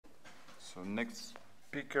So next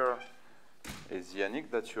speaker is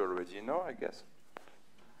Yannick, that you already know, I guess.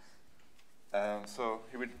 So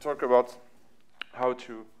he will talk about how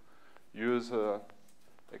to use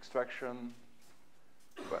extraction.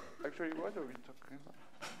 But actually, what are we talking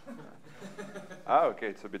about? Okay,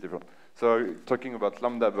 it's a bit different. So talking about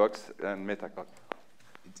Lambda box and MetaCoq.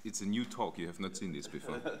 It's a new talk. You have not seen this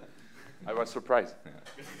before. I was surprised.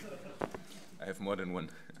 Yeah. I have more than one.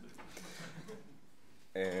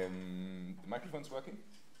 The microphone's working?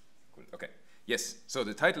 Cool. Okay. Yes. So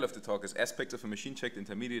the title of the talk is Aspects of a Machine-Checked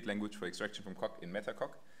Intermediate Language for Extraction from Coq in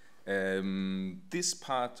MetaCoq. This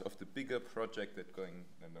part of the bigger project that I'm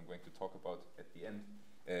going to talk about at the end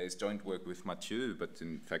is joint work with Mathieu, but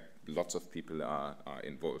in fact lots of people are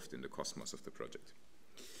involved in the cosmos of the project.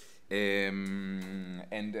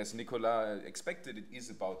 And as Nicolas expected, it is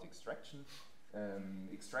about extraction.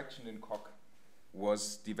 Extraction in Coq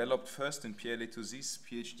was developed first in Pierre Letouzy's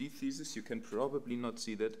PhD thesis. You can probably not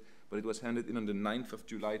see that, but it was handed in on the 9th of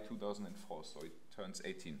July 2004, so it turns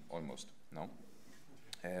 18 almost now.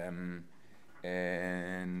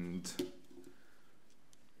 And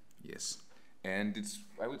yes, and it's,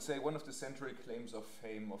 I would say, one of the central claims of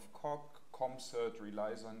fame of Coq. ComCert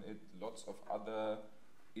relies on it. Lots of other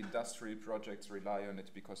industrial projects rely on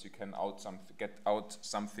it because you can get out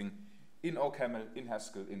something in OCaml, in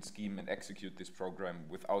Haskell, in Scheme, and execute this program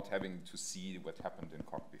without having to see what happened in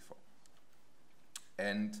Coq before.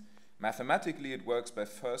 And mathematically, it works by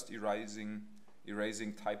first erasing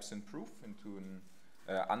types in proof into an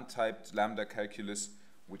untyped lambda calculus,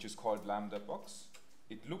 which is called lambda box.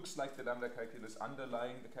 It looks like the lambda calculus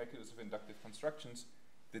underlying the calculus of inductive constructions.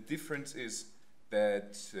 The difference is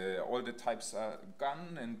that all the types are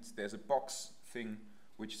gone, and there's a box thing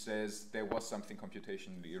which says there was something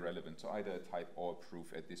computationally irrelevant, so either a type or a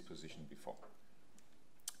proof at this position before.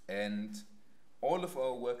 And all of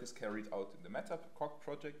our work is carried out in the MetaCoq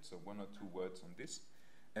project, so one or two words on this.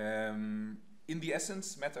 In the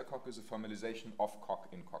essence, MetaCoq is a formalization of Coq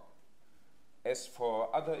in Coq. As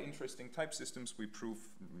for other interesting type systems, we prove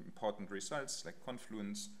important results like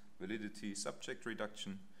confluence, validity, subject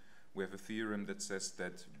reduction. We have a theorem that says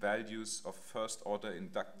that values of first-order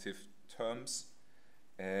inductive terms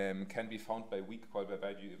can be found by weak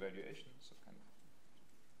call-by-value evaluation, so kind of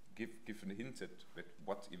give a hint at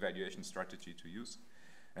what evaluation strategy to use.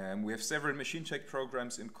 We have several machine-checked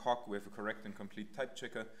programs in Coq. We have a correct and complete type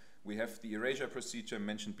checker. We have the erasure procedure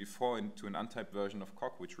mentioned before into an untyped version of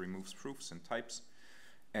Coq, which removes proofs and types.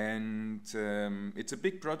 And it's a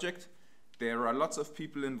big project. There are lots of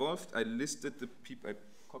people involved. I listed the people, I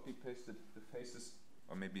copy-pasted the faces,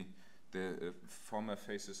 or maybe the former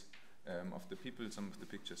faces of the people. Some of the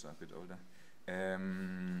pictures are a bit older.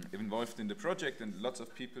 Involved in the project, and lots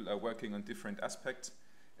of people are working on different aspects.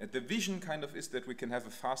 The vision kind of is that we can have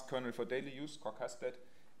a fast kernel for daily use, Coq has that,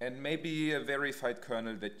 and maybe a verified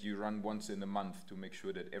kernel that you run once in a month to make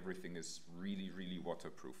sure that everything is really, really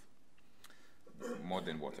waterproof, more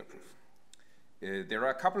than waterproof. There are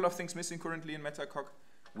a couple of things missing currently in MetaCoq.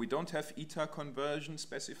 We don't have eta conversion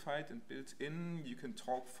specified and built in. You can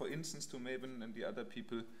talk, for instance, to Maven and the other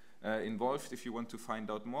people involved if you want to find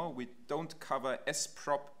out more. We don't cover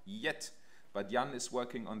sprop yet, but Jan is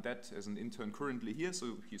working on that as an intern currently here,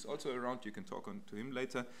 so he's also around. You can talk to him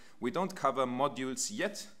later. We don't cover modules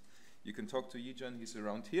yet. You can talk to Yijan, he's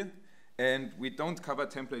around here. And we don't cover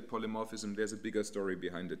template polymorphism. There's a bigger story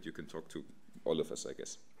behind it. You can talk to all of us, I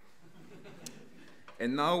guess.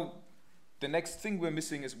 And now, the next thing we're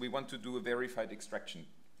missing is we want to do a verified extraction,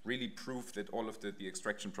 really prove that all of the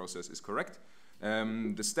extraction process is correct.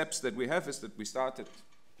 The steps that we have is that we started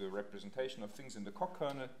the representation of things in the Coq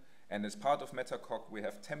kernel, and as part of MetaCoq, we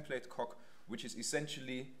have template Coq, which is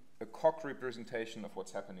essentially a Coq representation of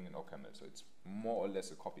what's happening in OCaml. So it's more or less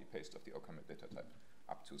a copy-paste of the OCaml data type,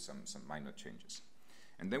 up to some minor changes.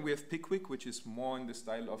 And then we have Pickwick, which is more in the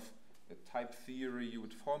style of a type theory you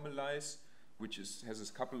would formalize, which has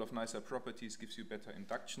a couple of nicer properties, gives you better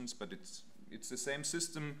inductions, but it's the same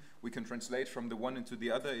system. We can translate from the one into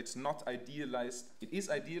the other. It's not idealized. It is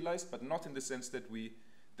idealized, but not in the sense that we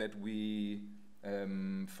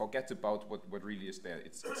forget about what really is there.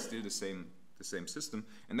 It's still the same system.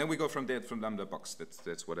 And then we go from there from lambda box.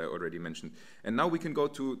 That's what I already mentioned. And now we can go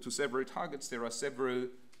to several targets. There are several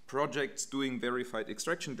projects doing verified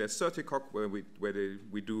extraction. There's CertiCoq, where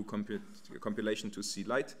we do compilation to C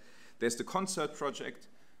Lite. There's the ComCert project,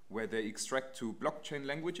 where they extract to blockchain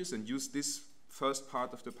languages and use this first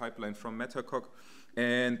part of the pipeline from MetaCoq.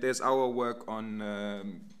 And there's our work on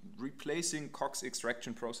replacing Coq's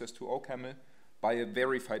extraction process to OCaml by a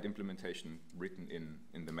verified implementation written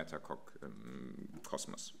in the MetaCoq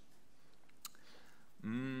cosmos.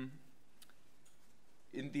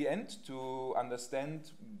 in the end, to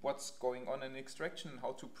understand what's going on in extraction and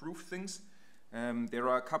how to prove things, there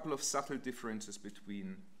are a couple of subtle differences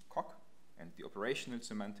between CoQ and the operational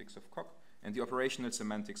semantics of CoQ and the operational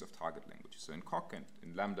semantics of target languages. So in CoQ and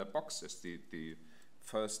in Lambda box as the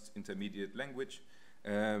first intermediate language,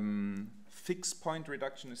 fixed point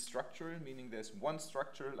reduction is structural, meaning there's one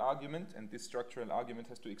structural argument, and this structural argument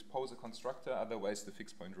has to expose a constructor, otherwise the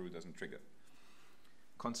fixed point rule doesn't trigger.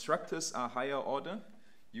 Constructors are higher order.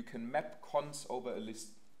 You can map cons over a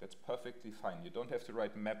list. That's perfectly fine. You don't have to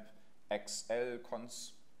write map XL,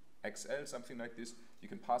 cons XL, something like this. You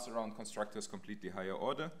can pass around constructors completely higher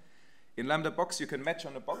order. In Lambda box, you can match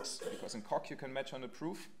on a box, because in CoQ you can match on a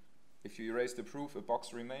proof. If you erase the proof, a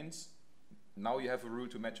box remains. Now you have a rule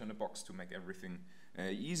to match on a box to make everything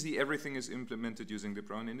easy. Everything is implemented using the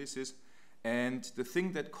Brown indices. And the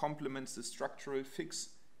thing that complements the structural fix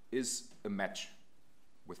is a match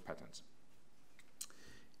with patterns.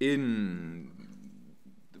 In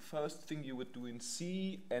the first thing you would do in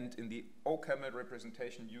C and in the OCaml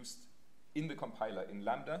representation used in the compiler in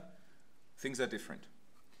Lambda, things are different.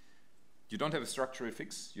 You don't have a structural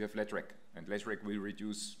fix, you have letrec, and letrec will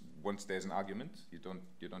reduce once there's an argument. You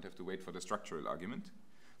don't have to wait for the structural argument.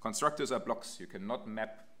 Constructors are blocks. You cannot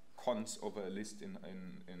map cons over a list in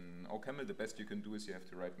OCaml. The best you can do is you have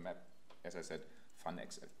to write map, as I said,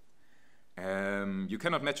 funXL. You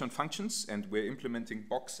cannot match on functions, and we're implementing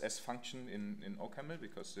box as function in OCaml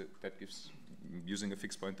because that gives using a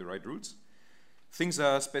fixed point the right rules. Things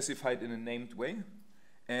are specified in a named way,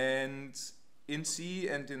 and in C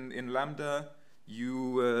and in Lambda,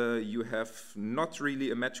 you have not really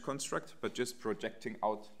a match construct, but just projecting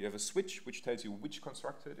out. You have a switch which tells you which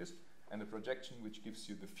constructor it is, and a projection which gives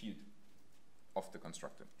you the field of the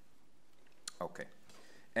constructor. Okay,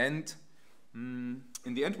 and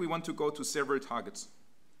in the end, we want to go to several targets,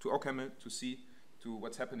 to OCaml, to C, to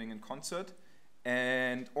what's happening in concert,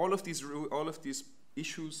 and all of these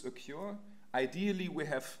issues occur. Ideally, we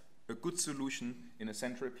have a good solution in a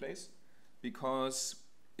central place, because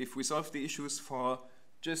if we solve the issues for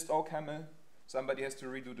just OCaml, somebody has to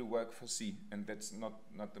redo the work for C, and that's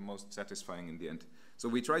not the most satisfying in the end. So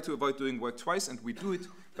we try to avoid doing work twice, and we do it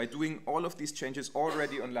by doing all of these changes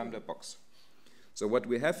already on Lambda box. So what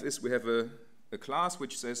we have is we have a class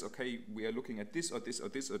which says, okay, we are looking at this or this or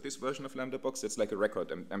this or this version of Lambda box. That's like a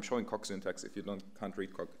record. I'm showing CoQ syntax. If you can't read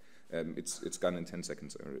CoQ, it's gone in 10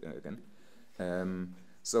 seconds again.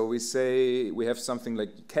 So we say we have something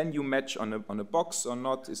like, can you match on a box or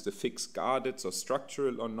not? Is the fix guarded, so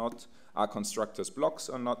structural or not? Are constructors blocks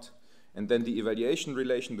or not? And then the evaluation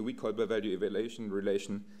relation, the weak call by value evaluation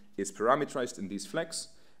relation, is parameterized in these flags.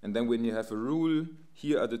 And then when you have a rule,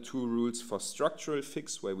 here are the two rules for structural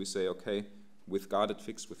fix, where we say, okay, with guarded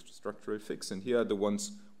fix, with structural fix. And here are the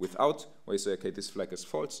ones without, where you say, okay, this flag is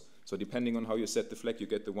false. So depending on how you set the flag, you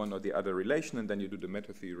get the one or the other relation, and then you do the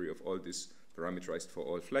meta theory of all this parameterized for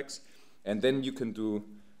all flags. And then you can do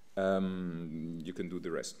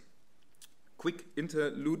the rest. Quick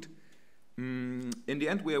interlude. In the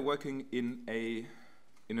end, we are working in a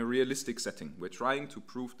realistic setting. We're trying to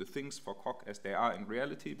prove the things for CoQ as they are in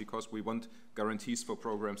reality, because we want guarantees for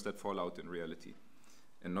programs that fall out in reality,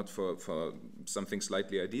 and not for something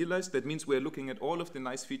slightly idealized. That means we're looking at all of the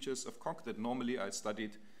nice features of CoQ that normally are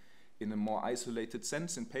studied in a more isolated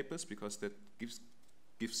sense in papers, because that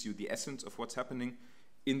gives you the essence of what's happening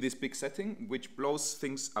in this big setting, which blows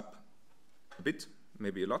things up a bit,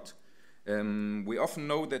 maybe a lot. We often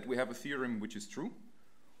know that we have a theorem which is true,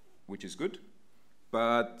 which is good,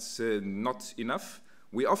 but not enough.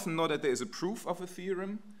 We often know that there is a proof of a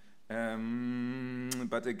theorem,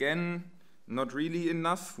 but again, not really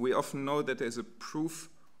enough. We often know that there's a proof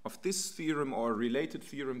of this theorem or a related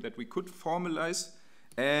theorem that we could formalize,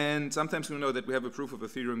 and sometimes we know that we have a proof of a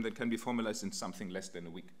theorem that can be formalized in something less than a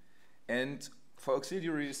week. And for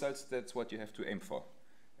auxiliary results, that's what you have to aim for.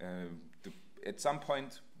 At some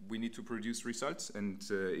point, we need to produce results, and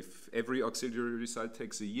if every auxiliary result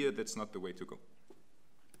takes a year, that's not the way to go.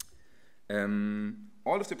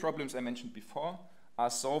 All of the problems I mentioned before are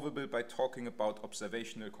solvable by talking about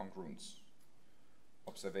observational congruence,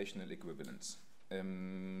 observational equivalence.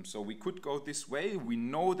 So we could go this way. We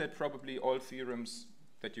know that probably all theorems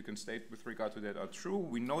that you can state with regard to that are true.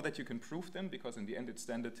 We know that you can prove them, because in the end it's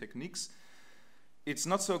standard techniques. It's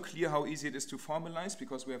not so clear how easy it is to formalize,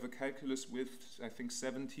 because we have a calculus with, I think,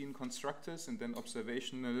 17 constructors, and then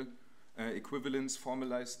observational equivalence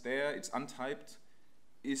formalized there. It's untyped,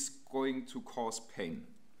 is going to cause pain.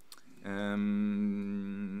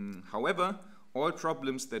 However, all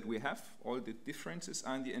problems that we have, all the differences,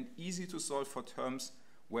 are in the end easy to solve for terms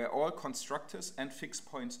where all constructors and fixed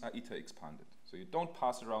points are eta expanded. So you don't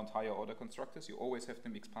pass around higher order constructors, you always have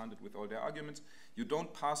them expanded with all their arguments. You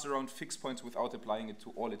don't pass around fixed points without applying it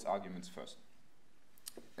to all its arguments first.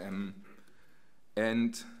 And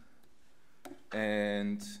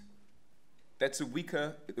that's a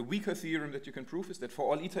weaker theorem that you can prove, is that for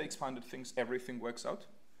all eta expanded things, everything works out.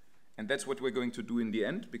 And that's what we're going to do in the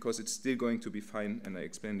end, because it's still going to be fine, and I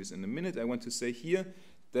explain this in a minute. I want to say here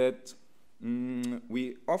that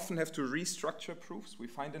we often have to restructure proofs. We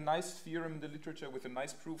find a nice theorem in the literature with a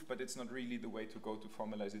nice proof, but it's not really the way to go to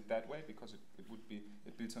formalize it that way, because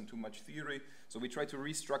it builds on too much theory. So we try to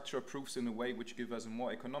restructure proofs in a way which gives us a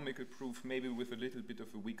more economical proof, maybe with a little bit of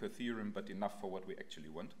a weaker theorem, but enough for what we actually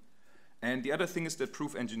want. And the other thing is that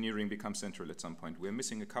proof engineering becomes central at some point. We're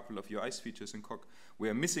missing a couple of UI's features in CoQ.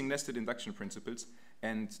 We're missing nested induction principles.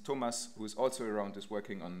 And Thomas, who is also around, is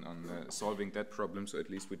working on solving that problem, so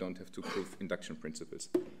at least we don't have to prove induction principles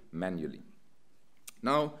manually.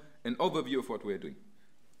 Now, an overview of what we're doing.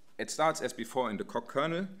 It starts as before in the CoQ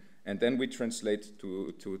kernel, and then we translate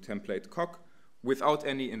to template CoQ without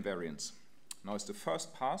any invariance. Now, as the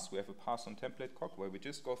first pass, we have a pass on template CoQ where we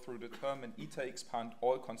just go through the term and eta expand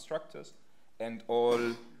all constructors and all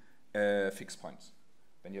fixed points.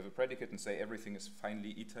 Then you have a predicate and say everything is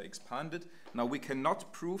finally eta expanded. Now, we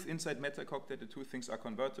cannot prove inside MetaCoq that the two things are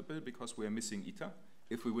convertible because we are missing eta.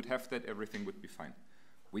 If we would have that, everything would be fine.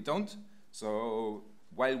 We don't. So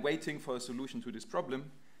while waiting for a solution to this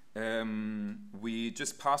problem, we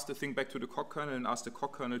just pass the thing back to the CoQ kernel and ask the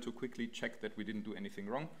CoQ kernel to quickly check that we didn't do anything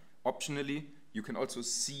wrong. Optionally, you can also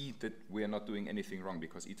see that we are not doing anything wrong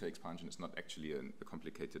because eta expansion is not actually a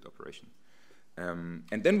complicated operation.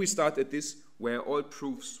 And then we start at this where all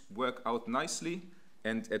proofs work out nicely,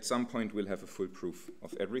 and at some point we'll have a full proof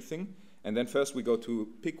of everything. And then first we go to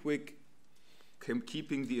Pickwick,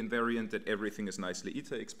 keeping the invariant that everything is nicely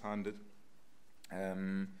eta expanded.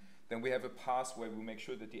 Then we have a pass where we make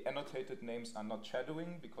sure that the annotated names are not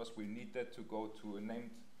shadowing, because we need that to go to a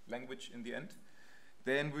named language in the end.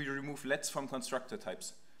 Then we remove lets from constructor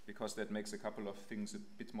types, because that makes a couple of things a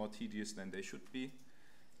bit more tedious than they should be.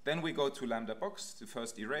 Then we go to lambda box, the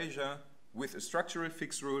first erasure, with a structural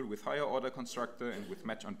fix rule, with higher order constructor, and with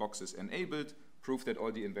match on boxes enabled, prove that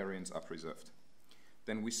all the invariants are preserved.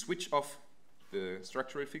 Then we switch off the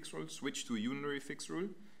structural fix rule, switch to unary fix rule,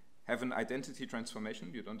 have an identity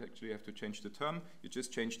transformation. You don't actually have to change the term, you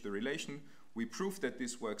just change the relation. We prove that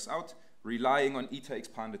this works out, relying on eta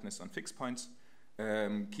expandedness on fixed points,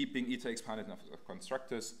 keeping eta expandedness of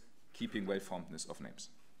constructors, keeping well-formedness of names.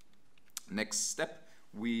 Next step,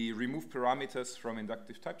 we remove parameters from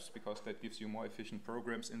inductive types, because that gives you more efficient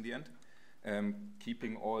programs in the end,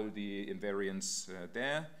 keeping all the invariants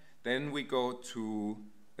there. Then we go to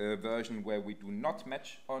a version where we do not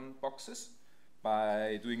match on boxes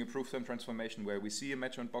by doing a proof term transformation where we see a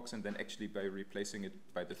match on box and then actually by replacing it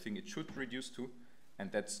by the thing it should reduce to,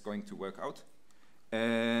 and that's going to work out.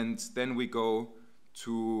 And then we go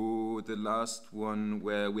to the last one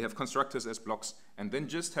where we have constructors as blocks, and then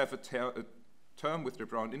just have a term with the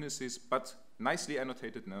round indices, but nicely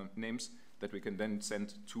annotated names that we can then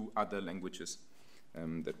send to other languages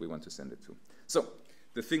that we want to send it to. So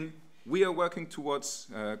the thing we are working towards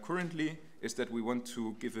currently is that we want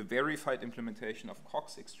to give a verified implementation of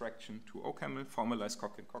CoQ's extraction to OCaml, formalize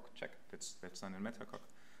CoQ and CoQ check, that's done in MetaCoq.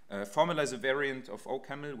 Formalize a variant of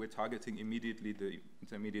OCaml, we're targeting immediately the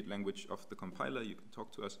intermediate language of the compiler. You can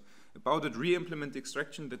talk to us about it. Re-implement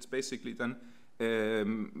extraction, that's basically done,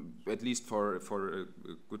 at least for a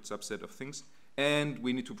good subset of things. And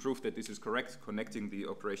we need to prove that this is correct, connecting the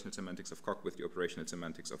operational semantics of CoQ with the operational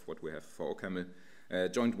semantics of what we have for OCaml.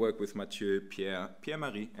 Joint work with Mathieu,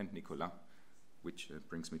 Pierre-Marie, and Nicolas, which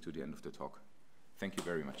brings me to the end of the talk. Thank you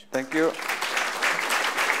very much. Thank you.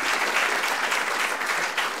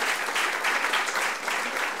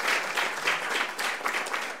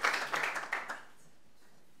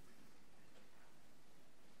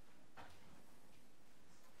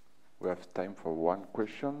 We have time for one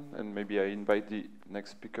question, and maybe I invite the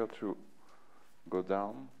next speaker to go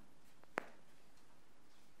down.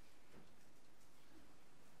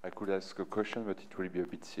 I could ask a question, but it will be a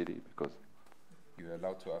bit silly because you're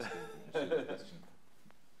allowed to ask a silly question.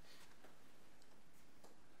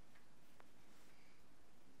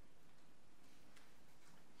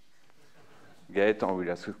 Gaëtan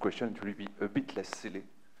will ask a question, it will be a bit less silly.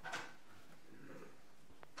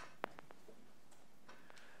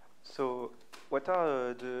 So, what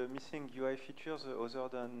are the missing UI features other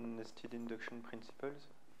than nested induction principles?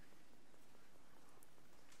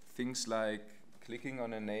 Things like clicking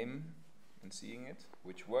on a name and seeing it,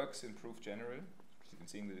 which works in proof general, and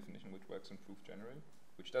seeing the definition which works in proof general,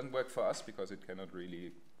 which doesn't work for us because it cannot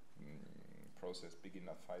really process big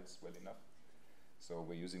enough files well enough. So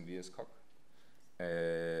we're using VSCoq,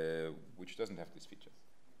 which doesn't have this feature.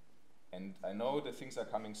 And I know the things are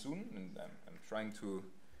coming soon, and I'm trying to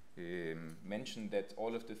mention that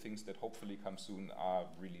all of the things that hopefully come soon are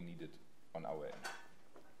really needed on our end.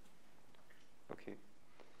 Okay.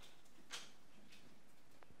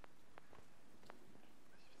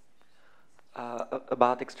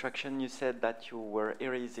 About extraction, you said that you were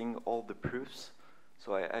erasing all the proofs.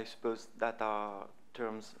 So I suppose that are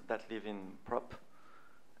terms that live in prop.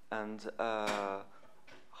 And how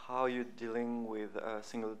are you dealing with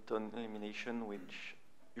singleton elimination, which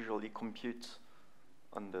usually computes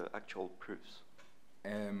on the actual proofs?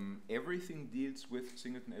 Everything deals with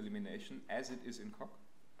singleton elimination as it is in Coq.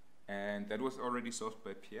 And that was already solved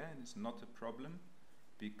by Pierre, and it's not a problem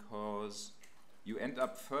because you end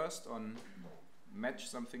up first on match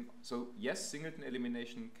something. So yes, singleton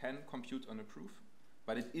elimination can compute on a proof,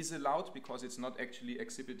 but it is allowed because it's not actually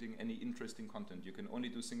exhibiting any interesting content. You can only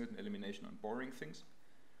do singleton elimination on boring things.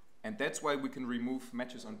 And that's why we can remove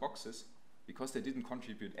matches on boxes, because they didn't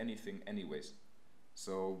contribute anything anyways.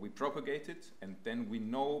 So we propagate it, and then we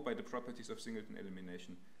know by the properties of singleton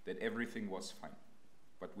elimination that everything was fine.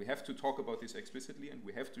 But we have to talk about this explicitly, and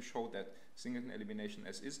we have to show that singleton elimination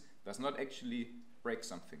as is does not actually break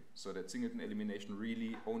something, so that singleton elimination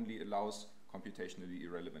really only allows computationally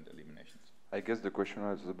irrelevant eliminations. I guess the question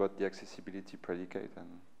was about the accessibility predicate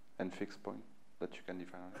and fixed point that you can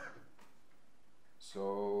define on it.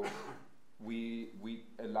 So we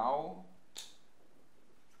allow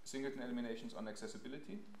singleton eliminations on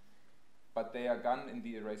accessibility, but they are gone in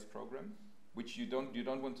the erase program, which you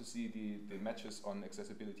don't want to see the matches on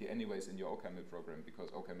accessibility anyways in your OCaml program, because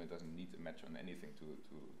OCaml doesn't need a match on anything to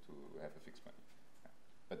have a fixed point. Yeah.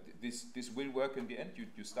 But this will work in the end. You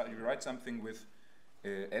write something with,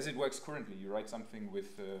 as it works currently, you write something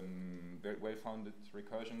with very well-founded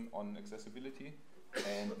recursion on accessibility,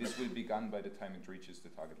 and this will be gone by the time it reaches the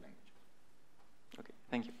target language. Okay,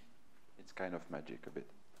 thank you. It's kind of magic a bit.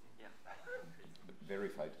 Yeah.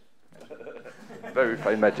 Verified magic.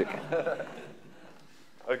 Verified magic.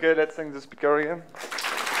 Okay, let's thank the speaker again.